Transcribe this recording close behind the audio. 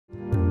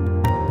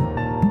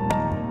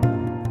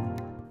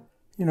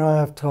You know, I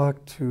have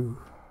talked to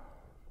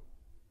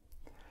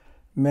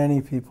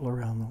many people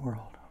around the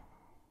world.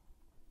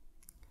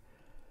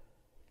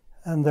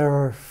 And there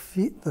are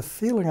the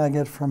feeling I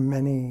get from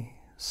many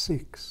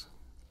Sikhs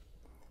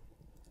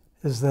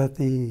is that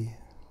the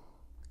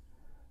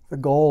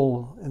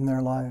goal in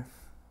their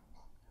life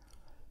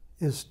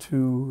is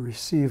to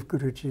receive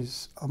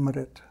Guruji's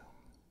Amrit.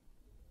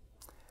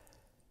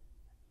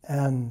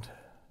 And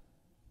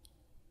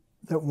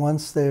that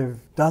once they've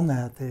done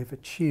that, they've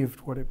achieved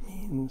what it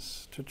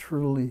means to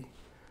truly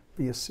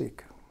be a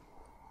Sikh.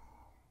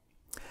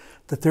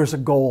 That there's a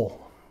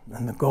goal,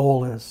 and the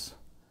goal is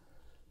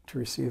to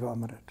receive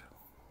Amrit.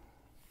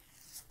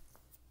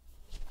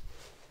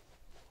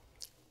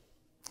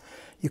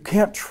 You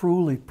can't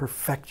truly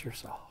perfect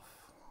yourself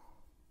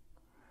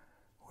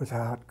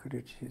without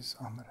Guruji's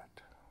Amrit.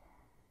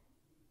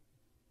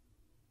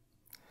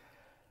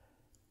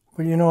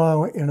 But you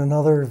know, in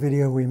another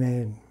video we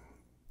made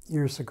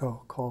years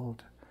ago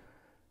called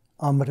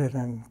Amrit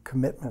and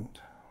Commitment,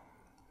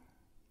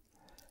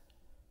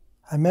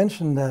 I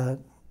mentioned that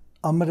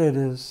Amrit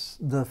is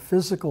the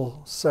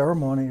physical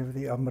ceremony of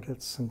the Amrit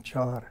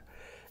Sanchar,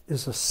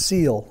 is a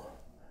seal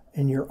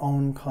in your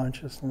own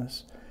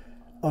consciousness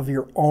of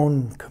your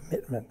own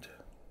commitment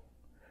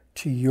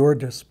to your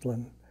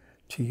discipline,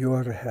 to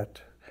your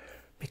rehet,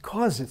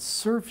 because it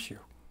serves you.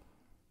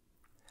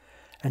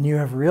 And you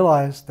have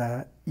realized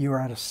that you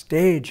are at a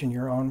stage in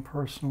your own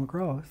personal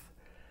growth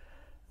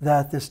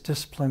that this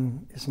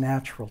discipline is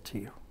natural to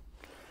you,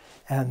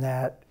 and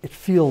that it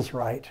feels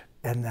right,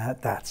 and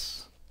that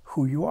that's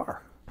who you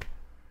are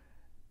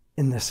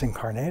in this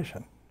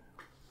incarnation.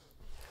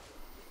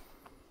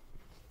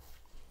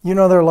 You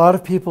know, there are a lot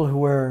of people who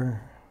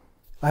wear,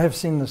 I have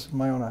seen this in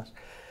my own eyes,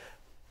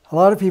 a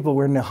lot of people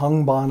wear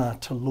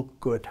nihangbana to look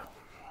good.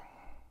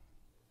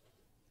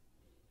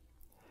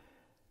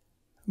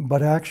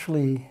 But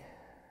actually,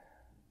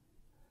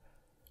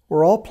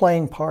 we're all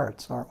playing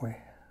parts, aren't we?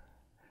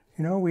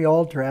 You know, we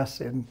all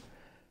dress in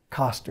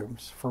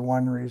costumes for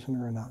one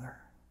reason or another.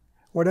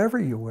 Whatever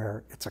you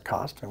wear, it's a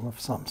costume of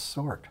some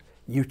sort.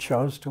 You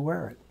chose to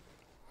wear it.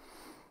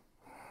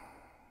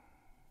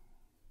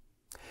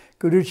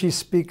 Guruji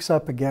speaks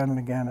up again and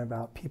again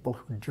about people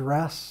who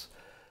dress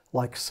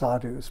like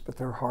sadhus, but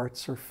their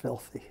hearts are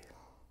filthy.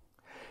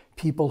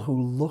 People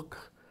who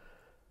look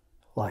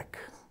like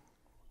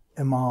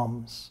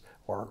imams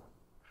or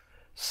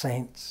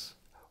saints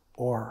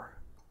or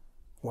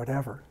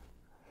whatever.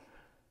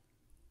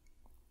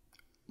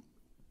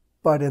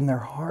 But in their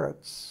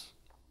hearts,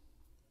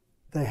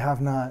 they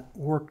have not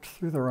worked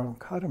through their own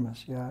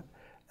karmas yet,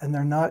 and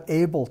they're not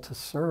able to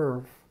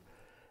serve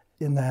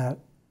in that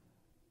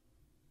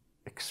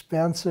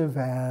expansive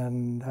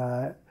and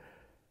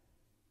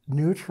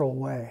neutral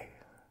way.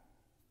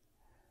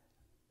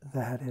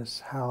 That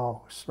is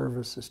how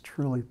service is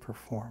truly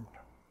performed.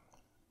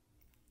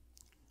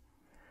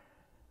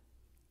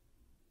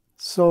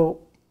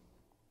 So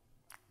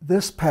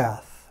this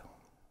path,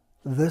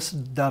 this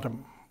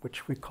dharam,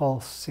 which we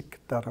call Sikh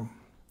dharam,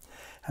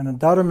 and a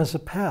dharam is a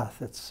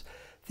path. It's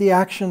the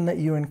action that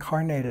you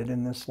incarnated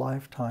in this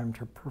lifetime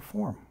to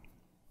perform.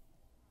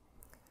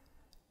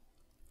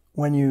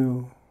 When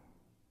you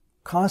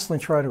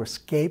constantly try to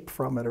escape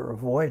from it or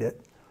avoid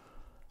it,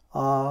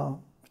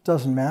 it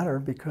doesn't matter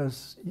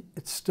because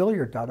it's still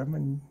your dharam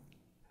and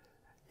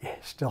you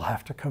still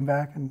have to come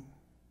back and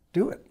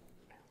do it.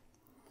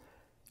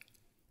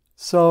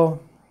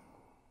 So,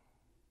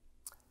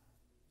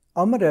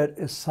 Amrit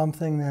is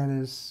something that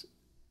is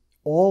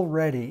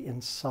already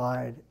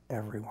inside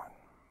everyone.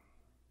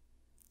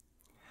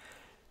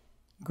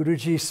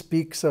 Guruji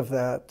speaks of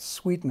that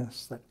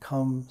sweetness that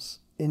comes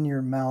in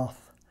your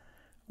mouth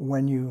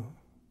when you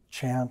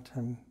chant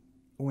and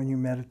when you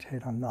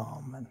meditate on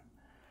Nam, and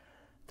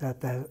that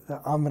the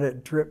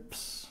Amrit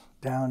drips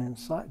down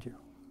inside you.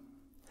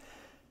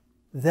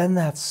 Then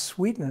that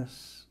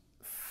sweetness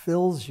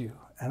fills you,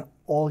 and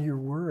all your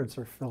words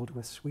are filled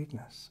with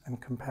sweetness and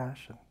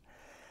compassion.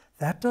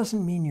 That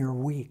doesn't mean you're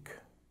weak.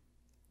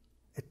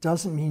 It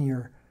doesn't mean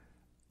you're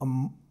a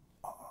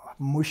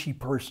mushy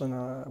person,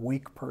 a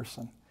weak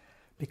person,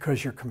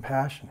 because you're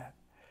compassionate.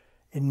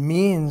 It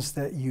means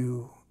that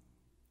you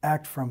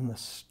act from the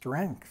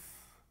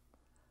strength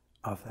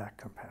of that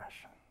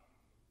compassion.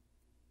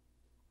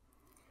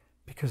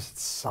 Because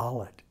it's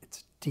solid,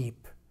 it's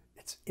deep,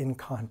 it's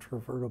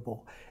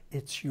incontrovertible,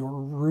 it's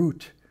your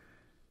root.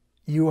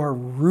 You are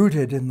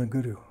rooted in the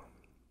Guru.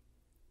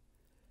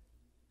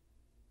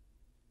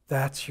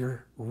 That's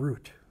your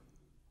root,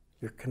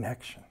 your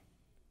connection.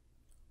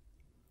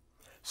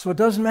 So it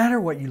doesn't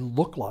matter what you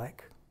look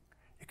like.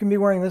 You can be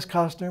wearing this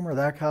costume or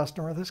that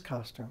costume or this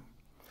costume.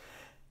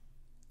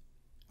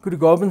 Guru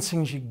Gobind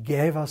Singh Ji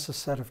gave us a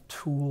set of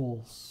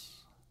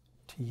tools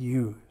to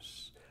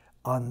use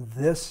on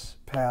this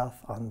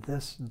path, on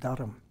this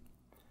dharam.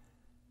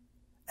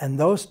 And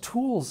those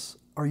tools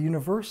are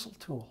universal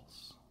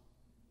tools.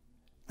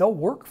 They'll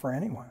work for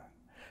anyone.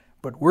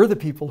 But we're the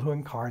people who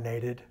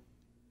incarnated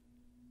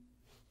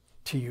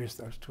to use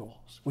those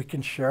tools. We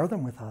can share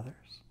them with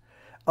others.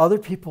 Other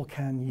people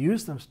can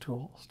use those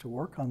tools to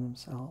work on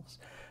themselves,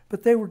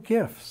 but they were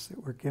gifts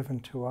that were given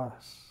to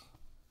us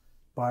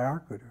by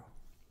our Guru.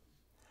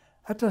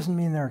 That doesn't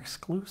mean they're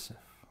exclusive.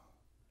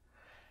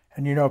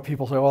 And you know,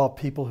 people say, well,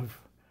 people who've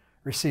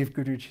received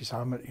Guruji's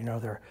Amrit, you know,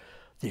 they're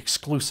the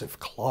exclusive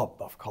club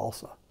of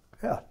Khalsa.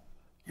 Yeah,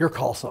 you're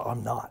Khalsa,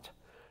 I'm not.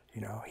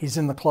 You know, he's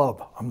in the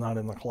club, I'm not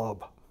in the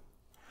club.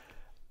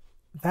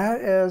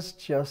 That is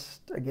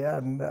just,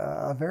 again,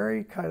 a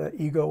very kind of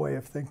ego way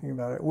of thinking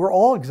about it. We're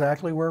all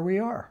exactly where we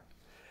are.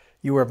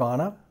 You are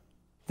Vana,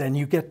 then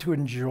you get to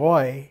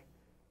enjoy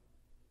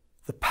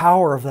the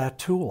power of that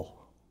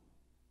tool.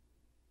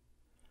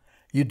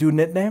 You do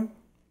Nitname,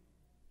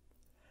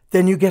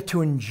 then you get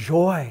to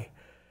enjoy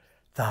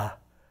the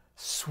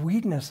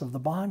sweetness of the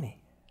Bani.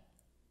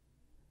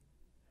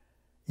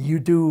 You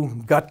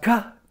do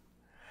Gutka,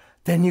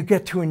 then you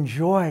get to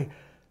enjoy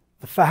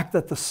the fact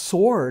that the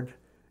sword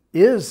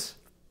is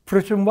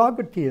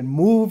Pratimvagati and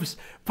moves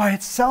by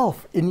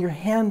itself in your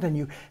hand, and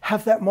you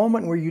have that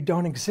moment where you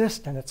don't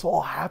exist and it's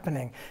all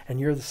happening and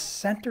you're the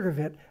center of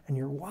it and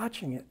you're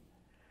watching it.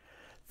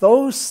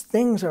 Those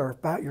things are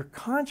about your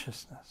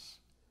consciousness.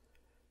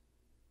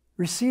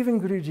 Receiving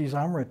Guruji's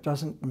Amrit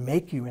doesn't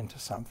make you into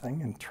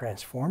something and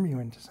transform you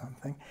into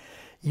something.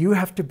 You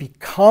have to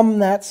become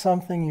that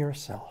something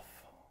yourself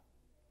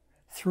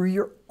through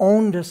your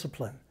own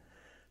discipline,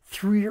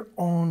 through your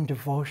own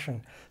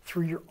devotion,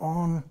 through your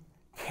own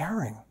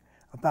caring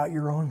about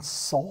your own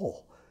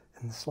soul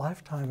in this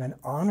lifetime and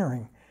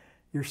honoring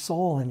your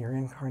soul in your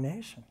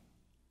incarnation.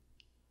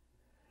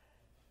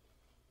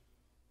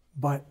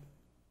 But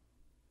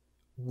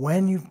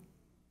when you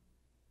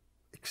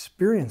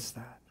experience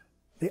that,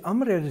 the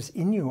Amrit is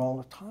in you all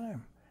the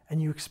time,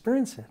 and you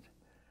experience it.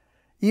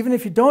 Even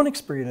if you don't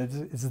experience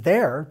it, it's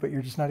there, but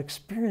you're just not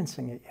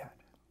experiencing it yet.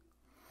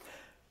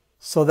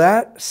 So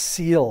that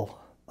seal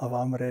of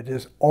Amrit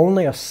is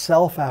only a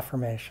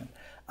self-affirmation,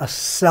 a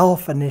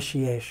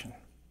self-initiation,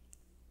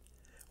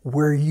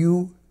 where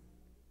you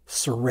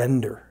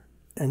surrender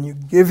and you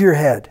give your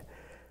head.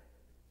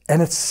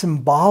 And it's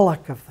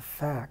symbolic of the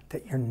fact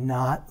that you're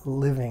not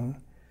living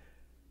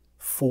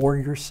for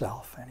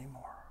yourself anymore.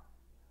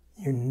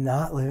 You're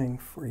not living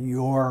for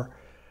your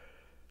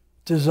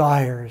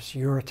desires,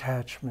 your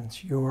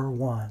attachments, your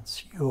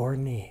wants, your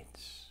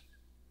needs.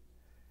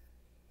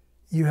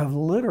 You have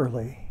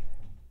literally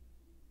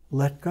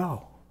let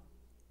go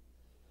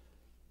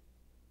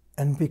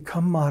and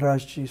become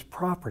Maharajji's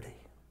property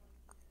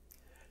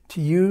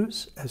to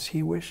use as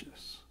he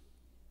wishes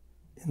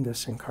in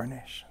this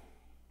incarnation.